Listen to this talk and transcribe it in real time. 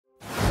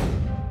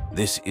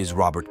This is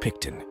Robert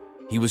Pickton.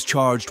 He was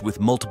charged with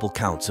multiple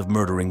counts of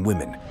murdering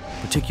women,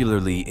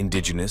 particularly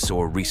Indigenous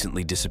or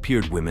recently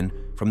disappeared women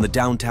from the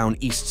downtown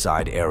East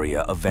Side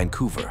area of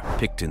Vancouver.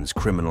 Pickton's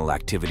criminal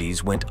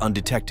activities went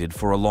undetected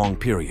for a long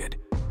period.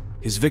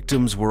 His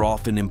victims were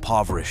often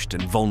impoverished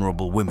and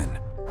vulnerable women.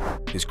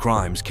 His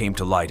crimes came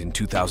to light in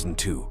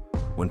 2002,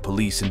 when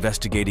police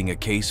investigating a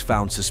case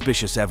found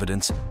suspicious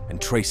evidence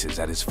and traces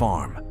at his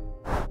farm.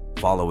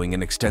 Following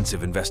an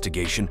extensive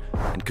investigation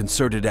and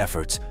concerted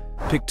efforts,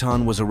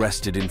 Pickton was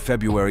arrested in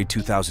February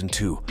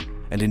 2002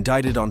 and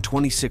indicted on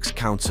 26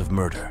 counts of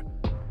murder.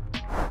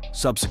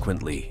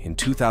 Subsequently, in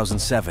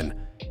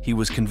 2007, he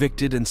was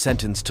convicted and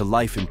sentenced to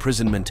life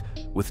imprisonment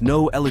with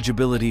no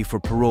eligibility for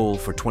parole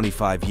for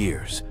 25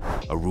 years,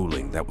 a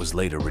ruling that was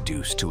later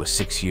reduced to a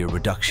 6-year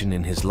reduction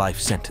in his life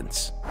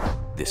sentence.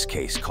 This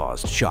case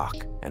caused shock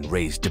and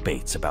raised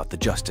debates about the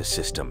justice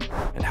system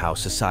and how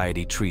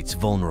society treats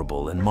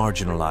vulnerable and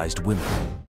marginalized women.